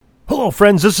Hello,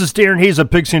 friends. This is Darren Hayes of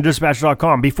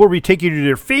PigskinDispatch.com. Before we take you to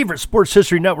your favorite Sports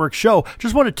History Network show,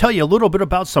 just want to tell you a little bit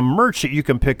about some merch that you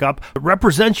can pick up that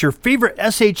represents your favorite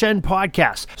SHN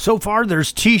podcast. So far,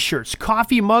 there's t-shirts,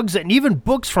 coffee mugs, and even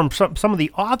books from some of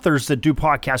the authors that do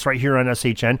podcasts right here on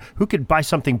SHN. Who could buy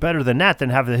something better than that,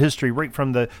 than have the history right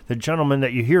from the gentleman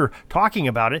that you hear talking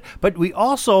about it? But we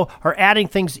also are adding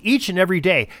things each and every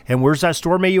day. And where's that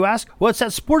store, may you ask? Well, it's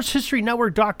at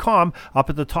SportsHistoryNetwork.com.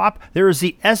 Up at the top, there is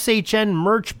the SHN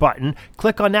merch button.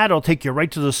 Click on that. It'll take you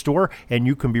right to the store, and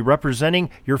you can be representing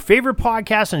your favorite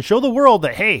podcast and show the world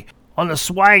that, hey, on the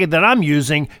swag that I'm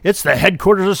using, it's the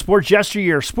headquarters of sports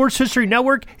yesteryear, Sports History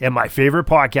Network, and my favorite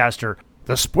podcaster,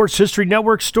 the Sports History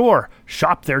Network store.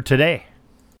 Shop there today.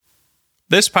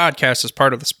 This podcast is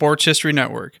part of the Sports History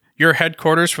Network, your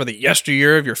headquarters for the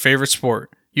yesteryear of your favorite sport.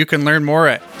 You can learn more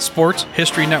at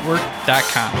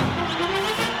sportshistorynetwork.com.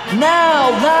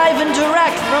 Now, live and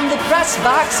direct from the press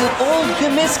box at Old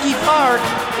Comiskey Park,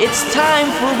 it's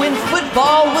time for When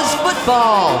Football Was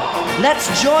Football. Let's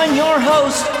join your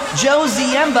host, Joe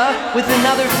Ziemba, with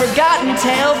another forgotten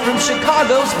tale from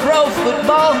Chicago's pro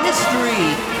football history.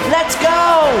 Let's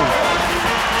go!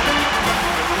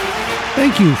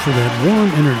 Thank you for that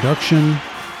warm introduction,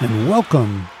 and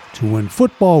welcome to When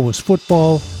Football Was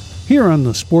Football here on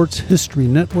the Sports History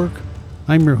Network.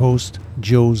 I'm your host,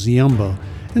 Joe Ziemba.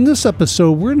 In this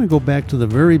episode, we're going to go back to the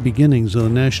very beginnings of the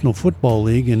National Football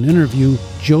League and interview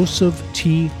Joseph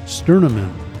T.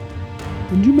 Sternaman.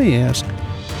 And you may ask,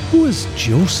 who is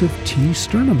Joseph T.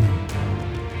 Sternaman?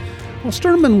 Well,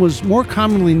 Sternaman was more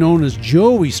commonly known as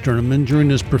Joey Sternaman during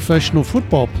his professional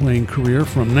football playing career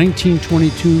from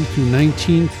 1922 through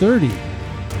 1930.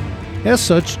 As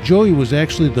such, Joey was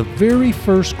actually the very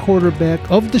first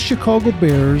quarterback of the Chicago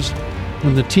Bears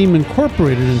when the team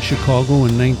incorporated in Chicago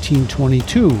in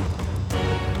 1922.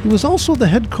 He was also the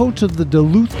head coach of the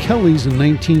Duluth Kellys in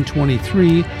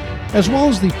 1923, as well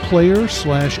as the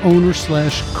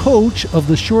player/owner/coach of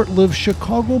the short-lived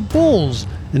Chicago Bulls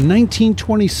in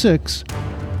 1926,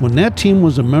 when that team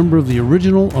was a member of the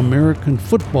original American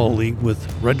Football League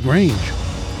with Red Grange.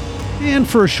 And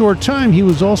for a short time, he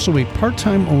was also a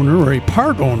part-time owner, or a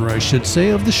part owner, I should say,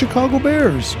 of the Chicago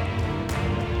Bears.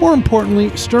 More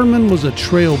importantly, Sternaman was a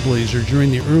trailblazer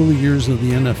during the early years of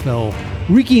the NFL,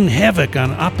 wreaking havoc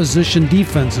on opposition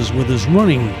defenses with his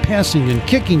running, passing, and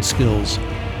kicking skills.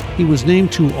 He was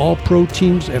named to All-Pro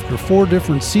teams after 4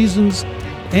 different seasons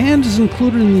and is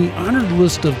included in the honored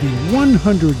list of the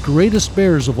 100 greatest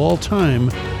Bears of all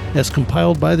time as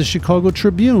compiled by the Chicago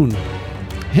Tribune.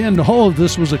 And all of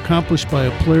this was accomplished by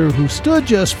a player who stood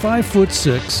just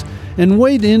 5'6" and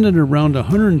weighed in at around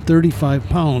 135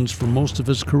 pounds for most of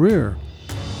his career.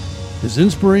 His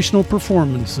inspirational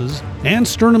performances and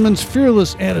Sternaman's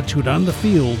fearless attitude on the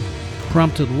field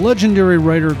prompted legendary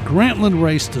writer Grantland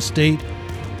Rice to state,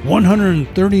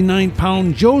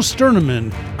 139-pound Joe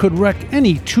Sternaman could wreck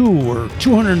any 2 or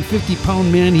 250-pound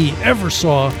man he ever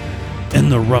saw in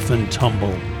the rough and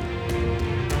tumble.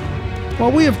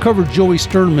 While we have covered Joey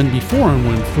Sternaman before on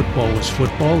When Football Was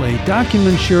Football, a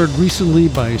document shared recently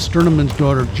by Sternaman's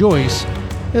daughter Joyce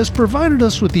has provided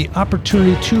us with the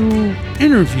opportunity to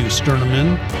interview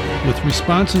Sternaman with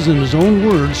responses in his own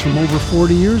words from over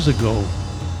 40 years ago.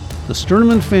 The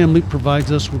Sternaman family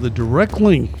provides us with a direct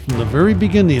link from the very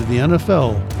beginning of the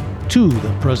NFL to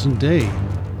the present day.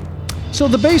 So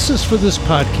the basis for this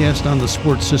podcast on the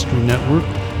Sports History Network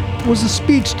was a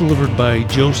speech delivered by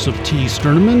Joseph T.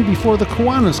 Sternaman before the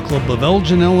Kiwanis Club of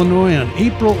Elgin, Illinois on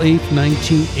April 8,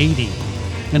 1980.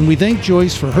 And we thank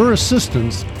Joyce for her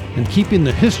assistance in keeping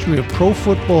the history of pro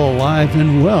football alive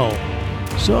and well.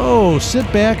 So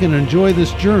sit back and enjoy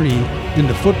this journey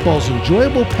into football's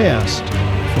enjoyable past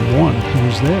from one who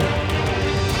was there.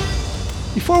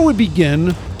 Before we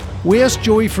begin, we asked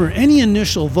Joey for any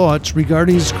initial thoughts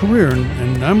regarding his career,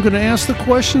 and I'm going to ask the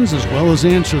questions as well as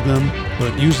answer them,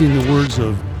 but using the words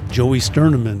of Joey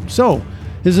Sternaman. So,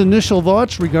 his initial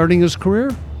thoughts regarding his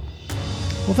career?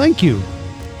 Well, thank you.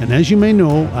 And as you may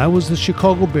know, I was the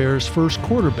Chicago Bears' first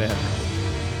quarterback.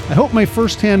 I hope my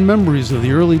first-hand memories of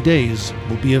the early days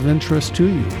will be of interest to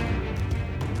you.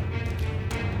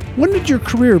 When did your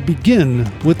career begin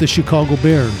with the Chicago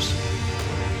Bears?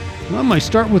 Well, my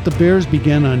start with the Bears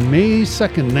began on May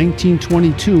 2nd,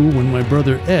 1922, when my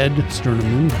brother Ed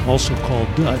Sternaman, also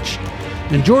called Dutch,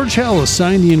 and George Hallis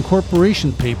signed the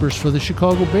incorporation papers for the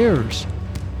Chicago Bears.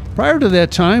 Prior to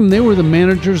that time, they were the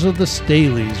managers of the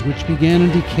Staleys, which began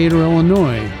in Decatur,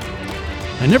 Illinois.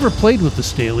 I never played with the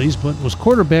Staleys, but was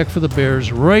quarterback for the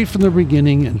Bears right from the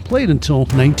beginning and played until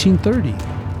 1930.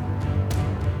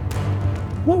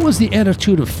 What was the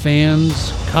attitude of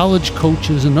fans, college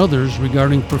coaches, and others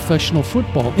regarding professional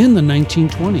football in the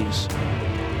 1920s.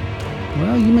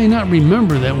 Well, you may not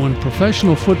remember that when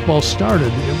professional football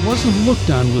started, it wasn't looked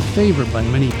on with favor by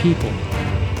many people.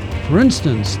 For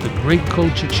instance, the great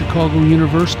coach at Chicago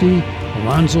University,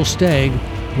 Alonzo Stagg,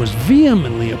 was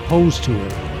vehemently opposed to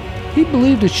it. He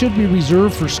believed it should be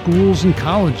reserved for schools and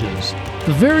colleges.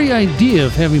 The very idea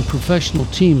of having professional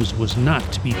teams was not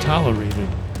to be tolerated.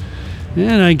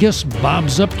 And I guess Bob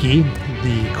Zuppke,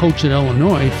 the coach at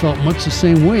Illinois, felt much the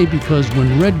same way, because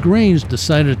when Red Grange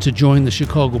decided to join the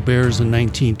Chicago Bears in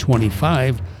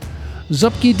 1925,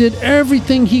 Zuppke did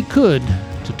everything he could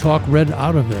to talk Red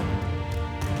out of it.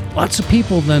 Lots of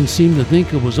people then seemed to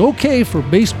think it was okay for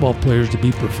baseball players to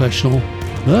be professional,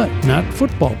 but not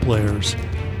football players.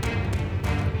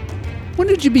 When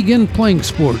did you begin playing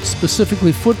sports,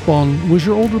 specifically football, and was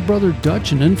your older brother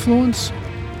Dutch an influence?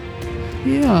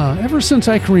 Yeah, ever since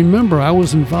I can remember, I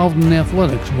was involved in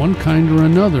athletics, one kind or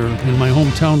another, in my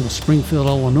hometown of Springfield,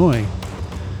 Illinois.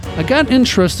 I got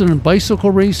interested in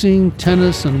bicycle racing,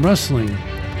 tennis, and wrestling,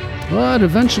 but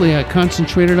eventually I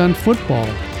concentrated on football.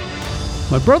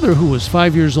 My brother, who was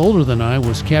 5 years older than I,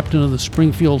 was captain of the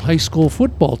Springfield High School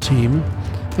football team,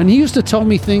 and he used to tell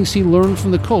me things he learned from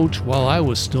the coach while I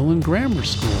was still in grammar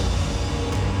school.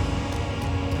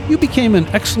 You became an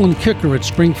excellent kicker at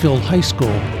Springfield High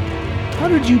School. How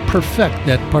did you perfect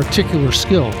that particular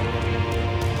skill?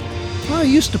 Well, I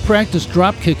used to practice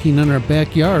drop kicking in our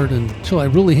backyard until I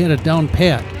really had it down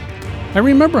pat. I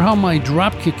remember how my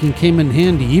drop kicking came in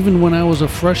handy even when I was a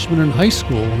freshman in high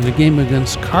school in a game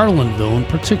against Carlinville in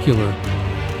particular.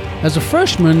 As a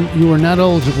freshman, you were not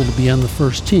eligible to be on the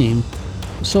first team,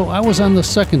 so I was on the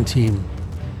second team.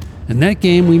 In that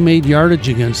game, we made yardage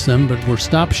against them, but were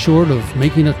stopped short of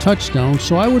making a touchdown,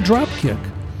 so I would drop kick.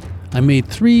 I made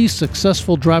 3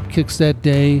 successful drop kicks that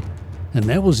day, and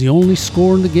that was the only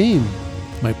score in the game.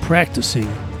 My practicing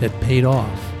had paid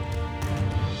off.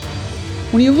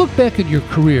 When you look back at your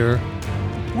career,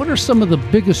 what are some of the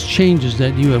biggest changes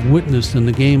that you have witnessed in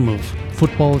the game of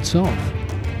football itself?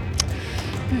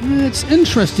 It's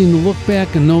interesting to look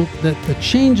back and note that the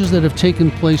changes that have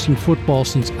taken place in football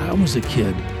since I was a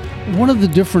kid. One of the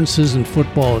differences in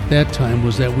football at that time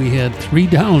was that we had 3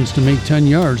 downs to make 10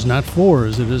 yards, not 4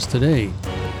 as it is today.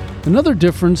 Another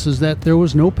difference is that there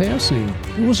was no passing.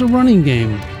 It was a running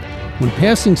game. When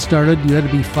passing started, you had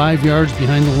to be 5 yards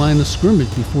behind the line of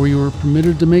scrimmage before you were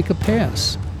permitted to make a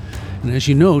pass. And as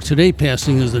you know, today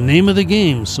passing is the name of the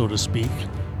game, so to speak.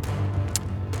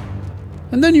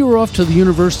 And then you were off to the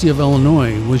University of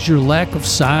Illinois. Was your lack of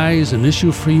size an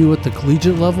issue for you at the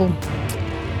collegiate level?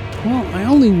 Well, I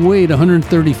only weighed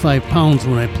 135 pounds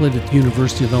when I played at the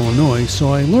University of Illinois,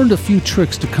 so I learned a few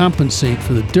tricks to compensate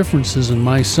for the differences in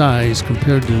my size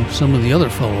compared to some of the other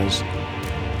fellows.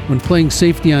 When playing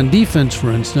safety on defense, for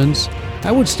instance,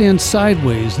 I would stand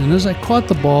sideways, and as I caught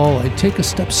the ball, I'd take a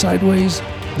step sideways,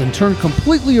 then turn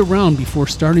completely around before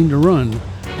starting to run.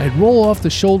 I'd roll off the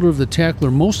shoulder of the tackler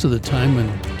most of the time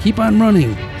and keep on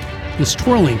running. This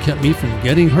twirling kept me from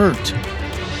getting hurt.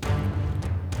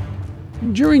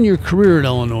 During your career at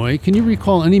Illinois, can you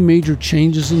recall any major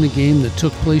changes in the game that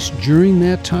took place during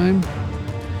that time?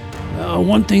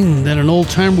 One thing that an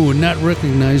old-timer would not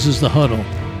recognize is the huddle.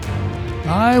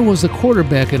 I was the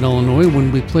quarterback at Illinois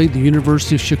when we played the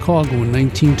University of Chicago in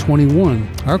 1921.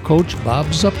 Our coach, Bob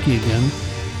Zuppke again,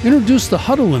 introduced the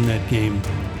huddle in that game.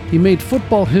 He made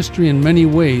football history in many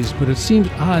ways, but it seems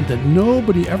odd that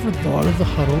nobody ever thought of the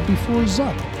huddle before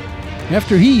Zupp.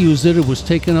 After he used it, it was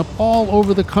taken up all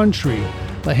over the country.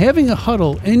 By having a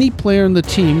huddle, any player on the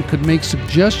team could make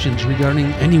suggestions regarding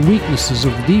any weaknesses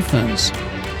of the defense.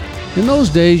 In those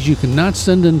days, you could not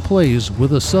send in plays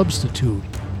with a substitute.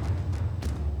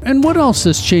 And what else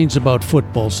has changed about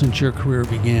football since your career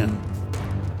began?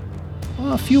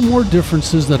 Well, a few more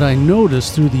differences that I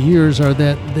noticed through the years are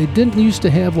that they didn't used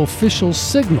to have official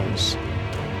signals.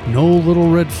 No little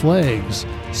red flags.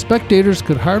 Spectators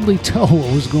could hardly tell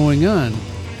what was going on.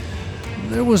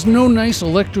 There was no nice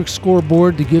electric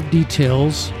scoreboard to give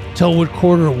details, tell what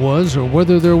quarter it was, or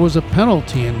whether there was a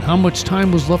penalty and how much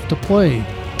time was left to play.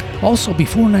 Also,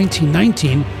 before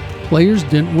 1919, players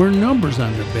didn't wear numbers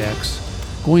on their backs.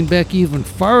 Going back even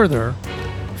farther,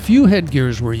 few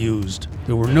headgears were used.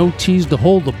 There were no tees to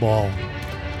hold the ball.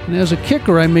 And as a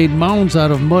kicker, I made mounds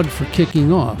out of mud for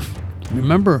kicking off.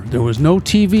 Remember, there was no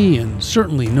TV and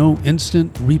certainly no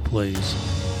instant replays.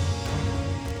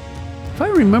 If I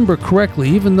remember correctly,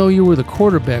 even though you were the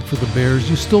quarterback for the Bears,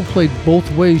 you still played both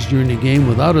ways during the game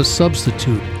without a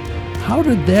substitute. How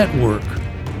did that work?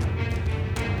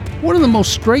 One of the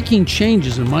most striking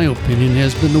changes, in my opinion,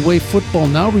 has been the way football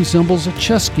now resembles a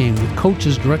chess game with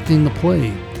coaches directing the play.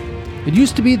 It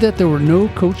used to be that there were no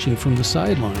coaching from the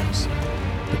sidelines.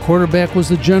 The quarterback was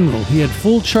the general. He had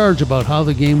full charge about how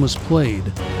the game was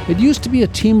played. It used to be a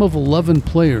team of 11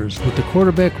 players, with the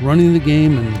quarterback running the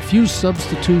game and few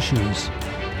substitutions.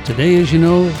 Today, as you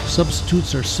know,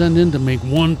 substitutes are sent in to make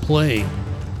one play.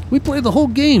 We play the whole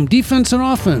game, defense and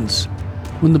offense.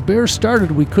 When the Bears started,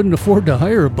 we couldn't afford to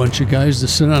hire a bunch of guys to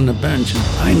sit on the bench, and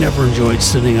I never enjoyed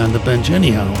sitting on the bench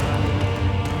anyhow.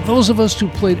 Those of us who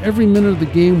played every minute of the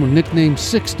game were nicknamed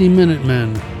 60-minute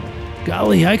men.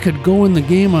 Golly, I could go in the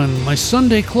game on my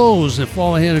Sunday clothes if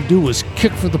all I had to do was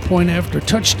kick for the point after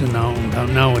touchdown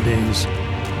nowadays.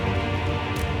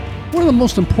 One of the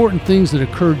most important things that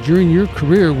occurred during your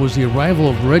career was the arrival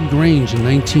of Red Grange in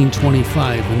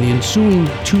 1925 and the ensuing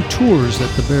 2 tours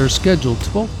that the Bears scheduled to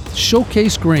both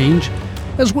showcase Grange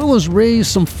as well as raise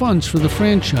some funds for the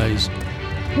franchise.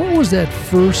 What was that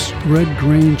first Red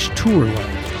Grange tour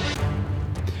like?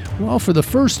 Well, for the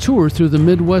first tour through the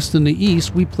Midwest and the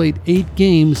East, we played 8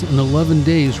 games in 11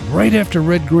 days right after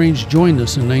Red Grange joined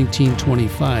us in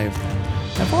 1925.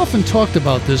 I've often talked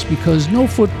about this because no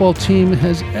football team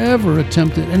has ever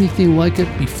attempted anything like it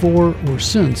before or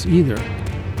since either.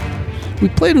 We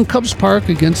played in Cubs Park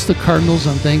against the Cardinals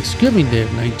on Thanksgiving Day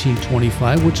of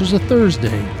 1925, which was a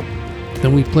Thursday.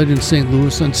 Then we played in St.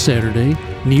 Louis on Saturday,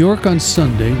 New York on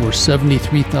Sunday, where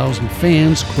 73,000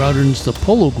 fans crowded into the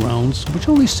Polo Grounds, which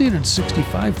only seated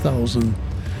 65,000.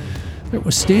 There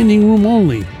was standing room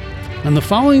only. On the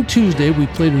following Tuesday, we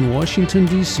played in Washington,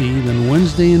 D.C., then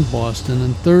Wednesday in Boston,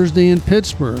 and Thursday in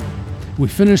Pittsburgh. We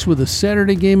finished with a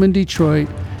Saturday game in Detroit,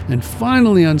 and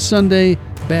finally on Sunday,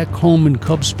 back home in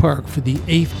Cubs Park for the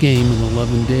 8th game in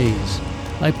 11 days.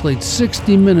 I played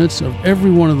 60 minutes of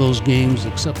every one of those games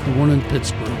except the one in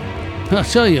Pittsburgh. I'll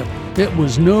tell you, it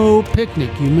was no picnic,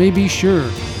 you may be sure.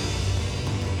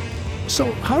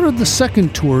 So how did the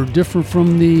second tour differ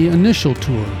from the initial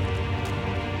tour?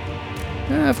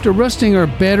 After resting our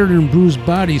battered and bruised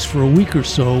bodies for a week or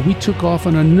so, we took off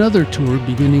on another tour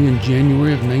beginning in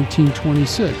January of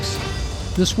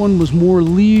 1926. This one was more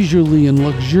leisurely and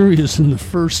luxurious than the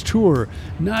first tour,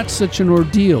 not such an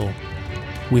ordeal.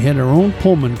 We had our own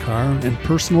Pullman car and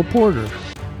personal porter.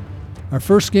 Our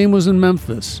first game was in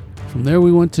Memphis. From there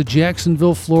we went to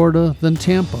Jacksonville, Florida, then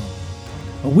Tampa.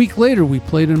 A week later we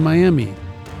played in Miami.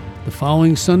 The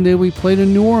following Sunday we played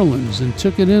in New Orleans and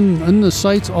took it in the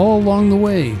sights all along the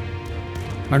way.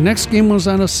 Our next game was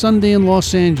on a Sunday in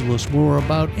Los Angeles where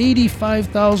about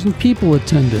 85,000 people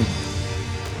attended.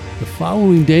 The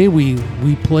following day we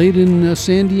played in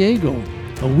San Diego.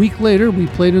 A week later we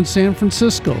played in San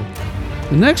Francisco.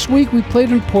 The next week we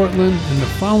played in Portland and the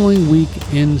following week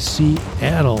in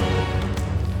Seattle.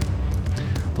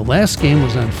 The last game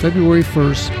was on February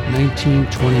 1st,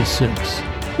 1926.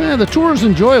 The tour was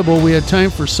enjoyable. We had time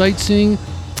for sightseeing,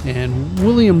 and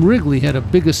William Wrigley had a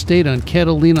big estate on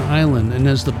Catalina Island, and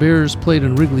as the Bears played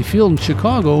in Wrigley Field in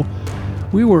Chicago,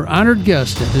 we were honored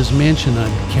guests at his mansion on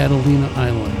Catalina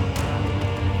Island.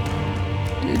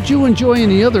 Did you enjoy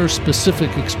any other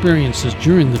specific experiences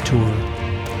during the tour?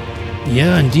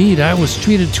 Yeah, indeed. I was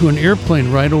treated to an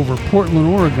airplane ride over Portland,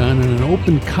 Oregon in an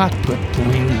open cockpit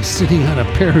plane sitting on a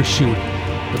parachute.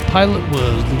 The pilot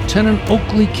was Lieutenant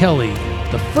Oakley Kelly,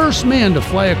 the first man to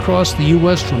fly across the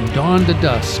U.S. from dawn to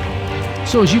dusk.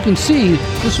 So as you can see,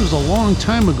 this was a long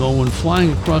time ago when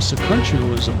flying across the country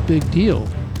was a big deal.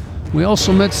 We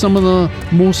also met some of the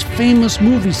most famous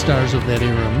movie stars of that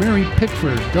era, Mary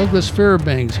Pickford, Douglas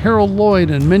Fairbanks, Harold Lloyd,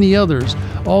 and many others.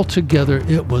 Altogether,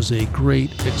 it was a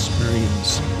great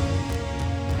experience.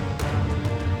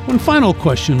 One final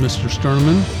question, Mr.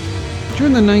 Sternaman.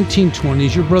 During the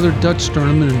 1920s, your brother Dutch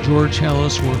Sternaman and George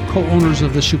Halas were co-owners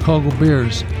of the Chicago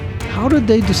Bears. How did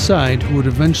they decide who would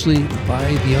eventually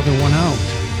buy the other one out?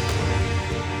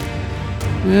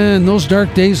 In those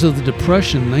dark days of the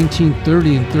Depression,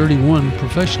 1930 and 31,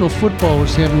 professional football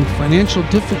was having financial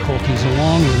difficulties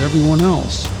along with everyone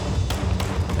else.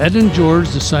 Ed and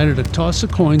George decided to toss a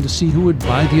coin to see who would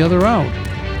buy the other out.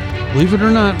 Believe it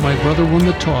or not, my brother won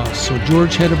the toss, so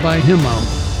George had to buy him out.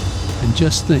 And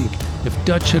just think, if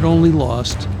Dutch had only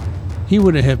lost, he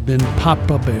would have been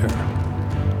Papa Bear.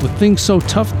 With things so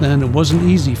tough then, it wasn't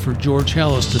easy for George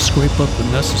Halas to scrape up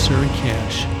the necessary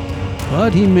cash.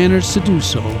 But he managed to do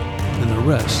so, and the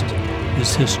rest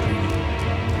is history.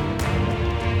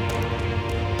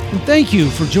 And thank you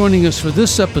for joining us for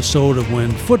this episode of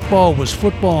When Football Was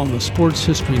Football on the Sports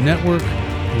History Network.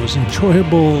 It was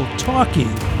enjoyable talking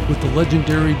with the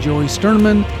legendary Joey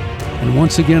Sternaman, and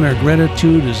once again our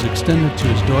gratitude is extended to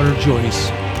his daughter Joyce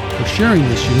for sharing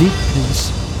this unique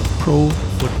piece of pro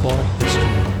football history.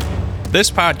 This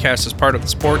podcast is part of the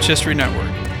Sports History Network,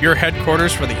 your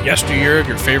headquarters for the yesteryear of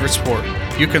your favorite sport.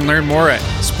 You can learn more at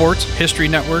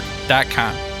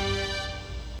sportshistorynetwork.com.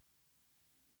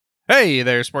 Hey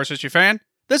there, sports history fan.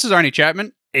 This is Arnie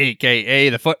Chapman, aka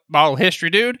the Football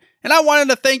History Dude, and I wanted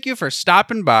to thank you for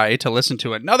stopping by to listen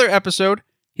to another episode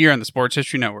here on the Sports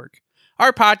History Network.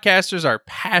 Our podcasters are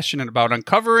passionate about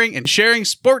uncovering and sharing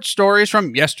sports stories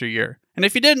from yesteryear. And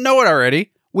if you didn't know it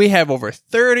already, we have over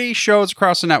 30 shows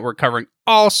across the network covering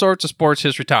all sorts of sports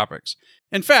history topics.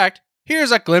 In fact,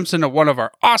 here's a glimpse into one of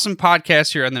our awesome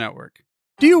podcasts here on the network.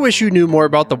 Do you wish you knew more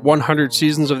about the 100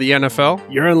 seasons of the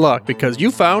NFL? You're in luck because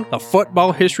you found the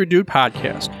Football History Dude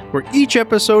podcast, where each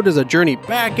episode is a journey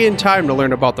back in time to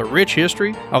learn about the rich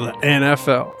history of the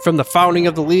NFL. From the founding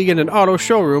of the league in an auto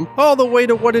showroom, all the way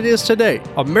to what it is today,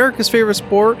 America's favorite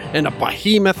sport and a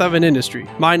behemoth of an industry.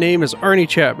 My name is Arnie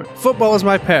Chapman. Football is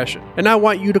my passion, and I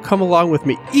want you to come along with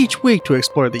me each week to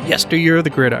explore the yesteryear of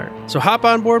the gridiron. So hop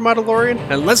on board my DeLorean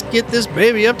and let's get this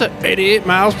baby up to 88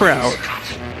 miles per hour.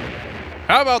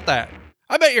 How about that?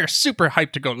 I bet you're super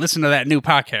hyped to go listen to that new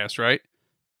podcast, right?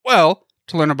 Well,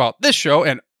 to learn about this show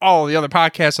and all the other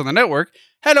podcasts on the network,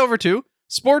 head over to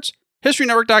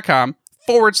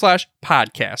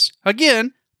sportshistorynetwork.com/podcasts.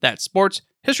 Again, that's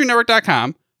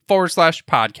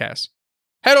sportshistorynetwork.com/podcasts.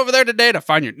 Head over there today to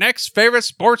find your next favorite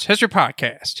sports history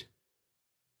podcast.